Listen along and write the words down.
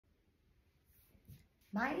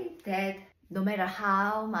My dad, no matter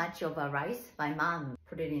how much of a rice my mom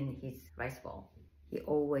put it in his rice bowl, he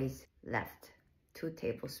always left 2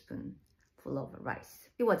 tablespoons full of rice.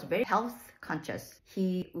 He was very health conscious.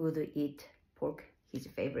 He would eat pork, his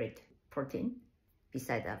favorite protein,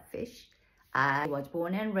 beside the fish. I was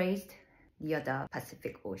born and raised near the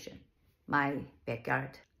Pacific Ocean. My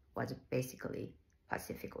backyard was basically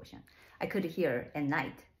Pacific Ocean. I could hear at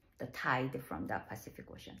night the tide from the Pacific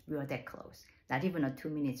Ocean. We were that close. Not even a 2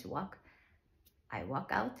 minutes walk. I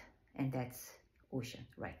walk out and that's ocean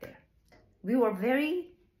right there. We were very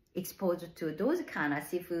exposed to those kind of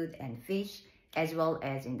seafood and fish, as well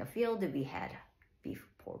as in the field we had beef,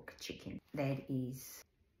 pork, chicken. That is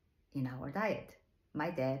in our diet.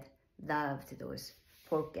 My dad loved those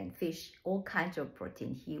pork and fish, all kinds of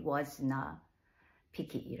protein. He was not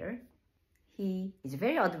picky eater. He is a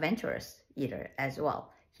very adventurous eater as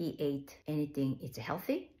well. He ate anything it's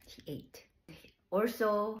healthy, he ate.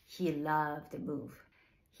 Also, he loved to move.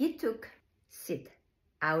 He took seat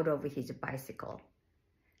out of his bicycle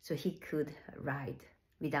so he could ride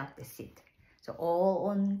without the seat. So all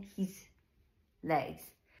on his legs.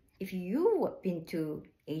 If you've been to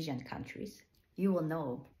Asian countries, you will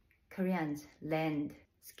know Korean's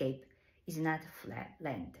landscape is not flat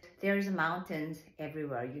land. There's mountains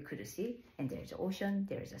everywhere you could see, and there's ocean,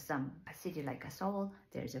 there's some city like a Seoul,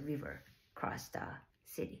 there's a river across the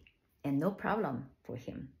city. And no problem for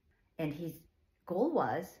him. And his goal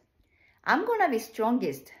was, I'm gonna be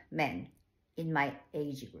strongest man in my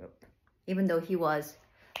age group. Even though he was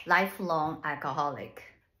lifelong alcoholic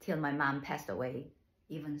till my mom passed away,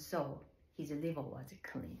 even so, his liver was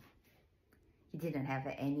clean. He didn't have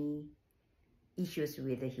any issues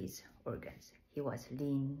with his organs. He was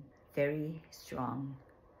lean, very strong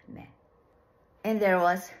man. And there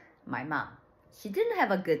was my mom. She didn't have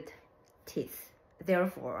a good teeth.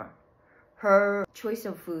 Therefore, her choice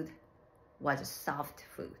of food was soft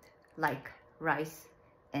food, like rice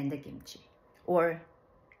and the kimchi, or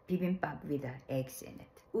bibimbap with eggs in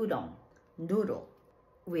it, udon, noodle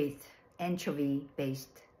with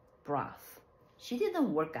anchovy-based broth. She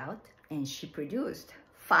didn't work out, and she produced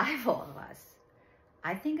 5 of us.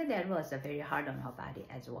 I think that was very hard on her body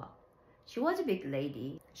as well. She was a big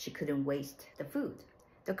lady. She couldn't waste the food.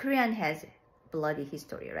 The Korean has bloody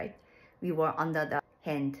history, right? We were under the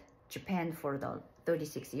hand Japan for the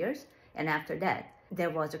 36 years. And after that, there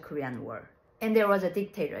was a Korean War. And there was a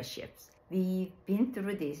dictatorship. We've been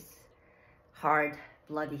through this hard,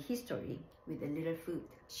 bloody history with a little food.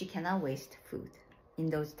 She cannot waste food. In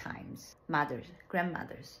those times, mothers,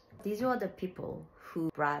 grandmothers, these were the people who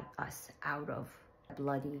brought us out of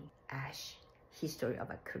bloody ash history of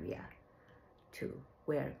Korea to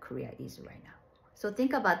where Korea is right now. So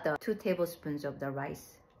think about the 2 tablespoons of the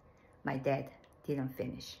rice my dad didn't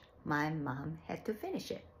finish. My mom had to finish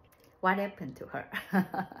it. What happened to her?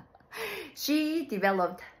 She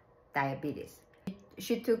developed diabetes.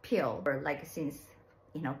 She took pill for like since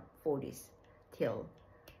 40s till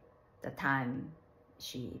the time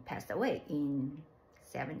she passed away in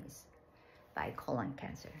 70s by colon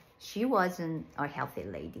cancer. She wasn't a healthy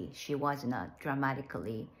lady. She wasn't a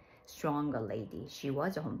dramatically stronger lady. She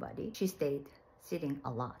was a homebody. She stayed sitting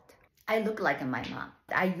a lot. I look like my mom.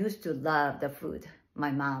 I used to love the food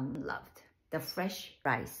my mom loved. The fresh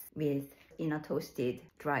rice with toasted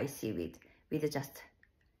dry seaweed with just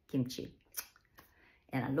kimchi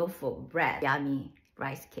and a loaf of bread, yummy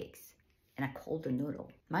rice cakes, and a cold noodle.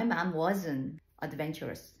 My mom wasn't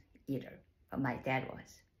adventurous eater, but my dad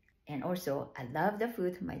was. And also, I love the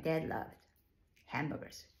food my dad loved.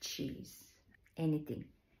 Hamburgers, cheese, anything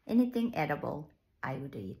edible, I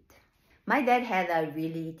would eat. My dad had a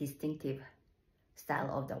really distinctive style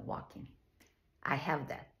of the walking. I have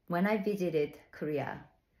that. When I visited Korea,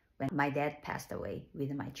 when my dad passed away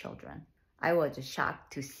with my children, I was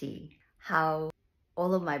shocked to see how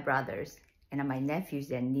all of my brothers and my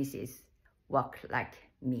nephews and nieces walk like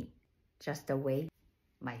me, just the way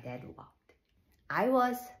my dad walked. I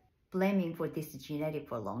was blaming for this genetic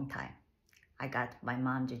for a long time. I got my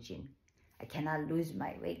mom's gene. I cannot lose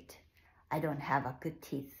my weight. I don't have a good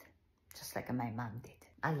teeth, just like my mom did.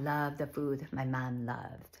 I love the food my mom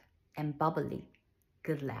loved, and bubbly,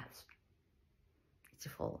 good laughs. It's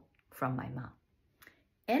full from my mom.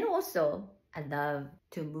 And also, I love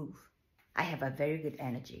to move. I have a very good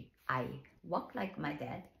energy. I walk like my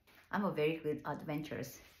dad. I'm a very good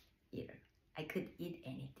adventurous eater. I could eat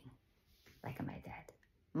anything like my dad.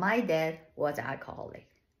 My dad was alcoholic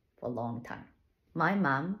for a long time. My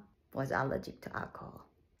mom was allergic to alcohol.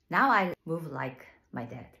 Now I move like my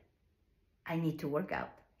dad. I need to work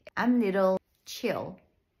out. I'm little chill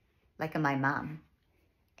like my mom.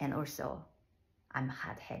 And also, I'm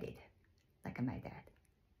hot-headed, like my dad.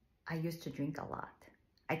 I used to drink a lot.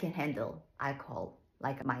 I can handle alcohol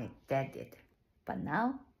like my dad did. But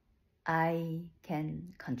now, I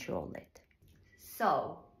can control it.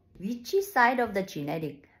 So, which side of the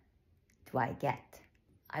genetic do I get?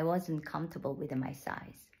 I wasn't comfortable with my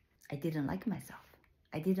size. I didn't like myself.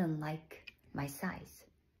 I didn't like my size.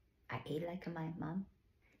 I ate like my mom.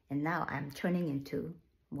 And now I'm turning into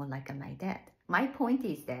more like my dad. My point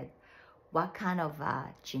is that what kind of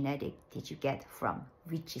genetic did you get from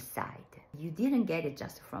which side? You didn't get it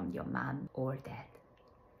just from your mom or dad.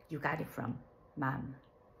 You got it from mom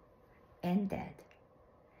and dad.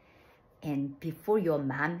 And before your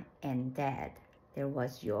mom and dad, there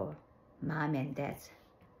was your mom and dad's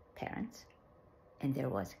parents, and there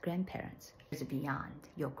was grandparents. It's beyond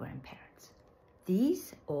your grandparents.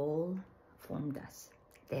 These all formed us.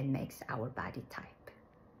 That makes our body type.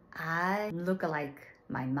 I look like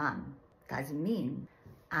my mom. Doesn't mean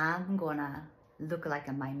I'm gonna look like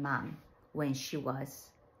my mom when she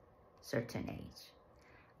was certain age.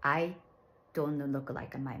 I don't look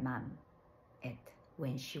like my mom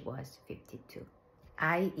when she was 52.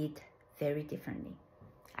 I eat very differently.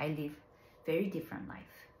 I live very different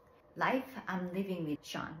life. I'm living with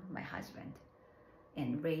Sean, my husband,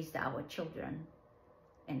 and raised our children,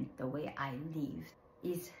 and the way I live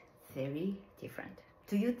is very different.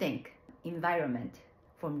 Do you think environment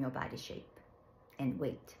form your body shape and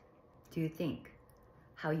weight? Do you think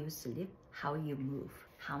how you sleep, how you move,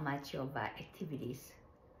 how much of activities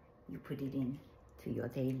you put it in to your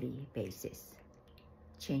daily basis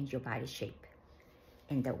change your body shape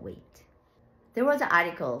and the weight? There was an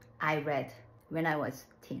article I read when I was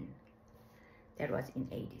teen. That was in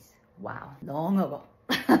 80s. Wow, long ago.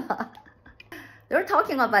 They were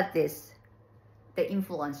talking about this, the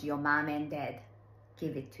influence your mom and dad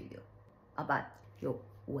give it to you about your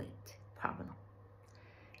weight problem,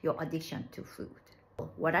 your addiction to food.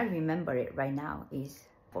 What I remember it right now is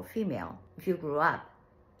for female, if you grew up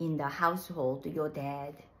in the household, your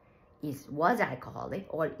dad was alcoholic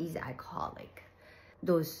or is alcoholic.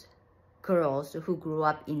 Those girls who grew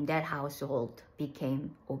up in that household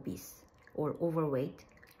became obese or overweight.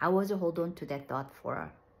 I was holding on to that thought for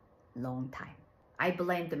a long time. I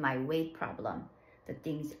blamed my weight problem, the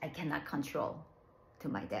things I cannot control, to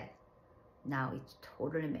my dad. Now it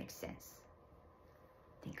totally makes sense.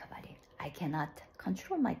 Think about it. I cannot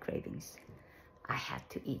control my cravings. I have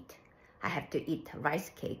to eat. I have to eat rice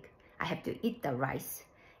cake. I have to eat the rice.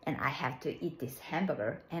 And I have to eat this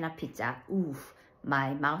hamburger and a pizza. Oof,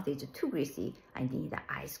 my mouth is too greasy. I need the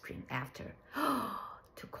ice cream after.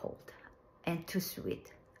 Too cold and too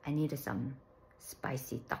sweet. I need some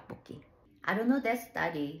spicy tteokbokki. I don't know that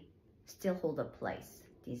study still hold a place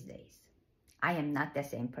these days. I am not the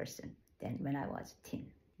same person than when I was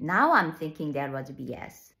teen. Now I'm thinking that was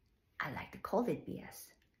BS. I like to call it BS.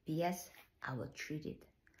 BS, I will treat it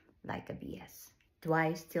like a BS. Do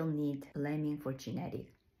I still need blaming for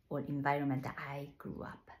genetic or environment that I grew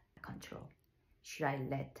up control? Should I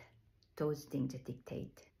let those things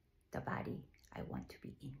dictate the body I want to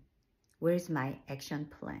be in? Where's my action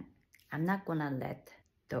plan? I'm not gonna let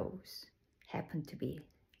those happen to be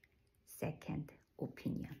second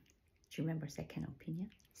opinion. Do you remember second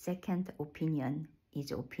opinion? Second opinion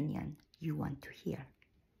is opinion you want to hear.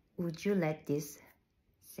 Would you let this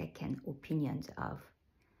second opinions of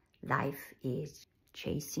life is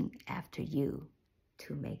chasing after you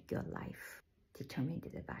to make your life determined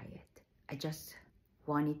by it? I just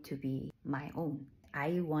want it to be my own.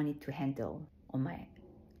 I want it to handle on my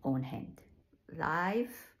own hand.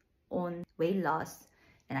 Life on weight loss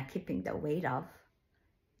and keeping the weight off,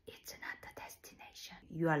 it's not the destination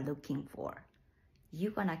you are looking for.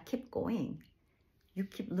 You're gonna keep going. You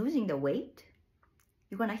keep losing the weight.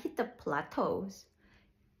 You're gonna hit the plateaus.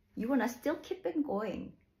 You're gonna still keep it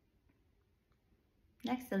going.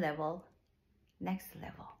 Next level, next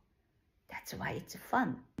level. That's why it's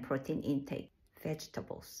fun. Protein intake,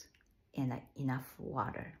 vegetables, and enough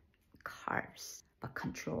water, carbs, but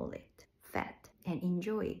control it. Fat, and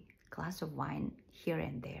enjoy glass of wine here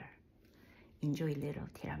and there. Enjoy little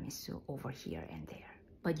tiramisu over here and there.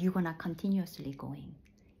 But you're gonna continuously going.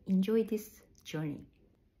 Enjoy this journey.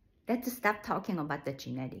 Let's stop talking about the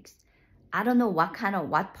genetics. I don't know what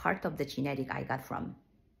part of the genetic I got from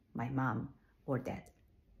my mom or dad.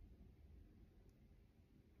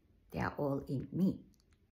 They are all in me.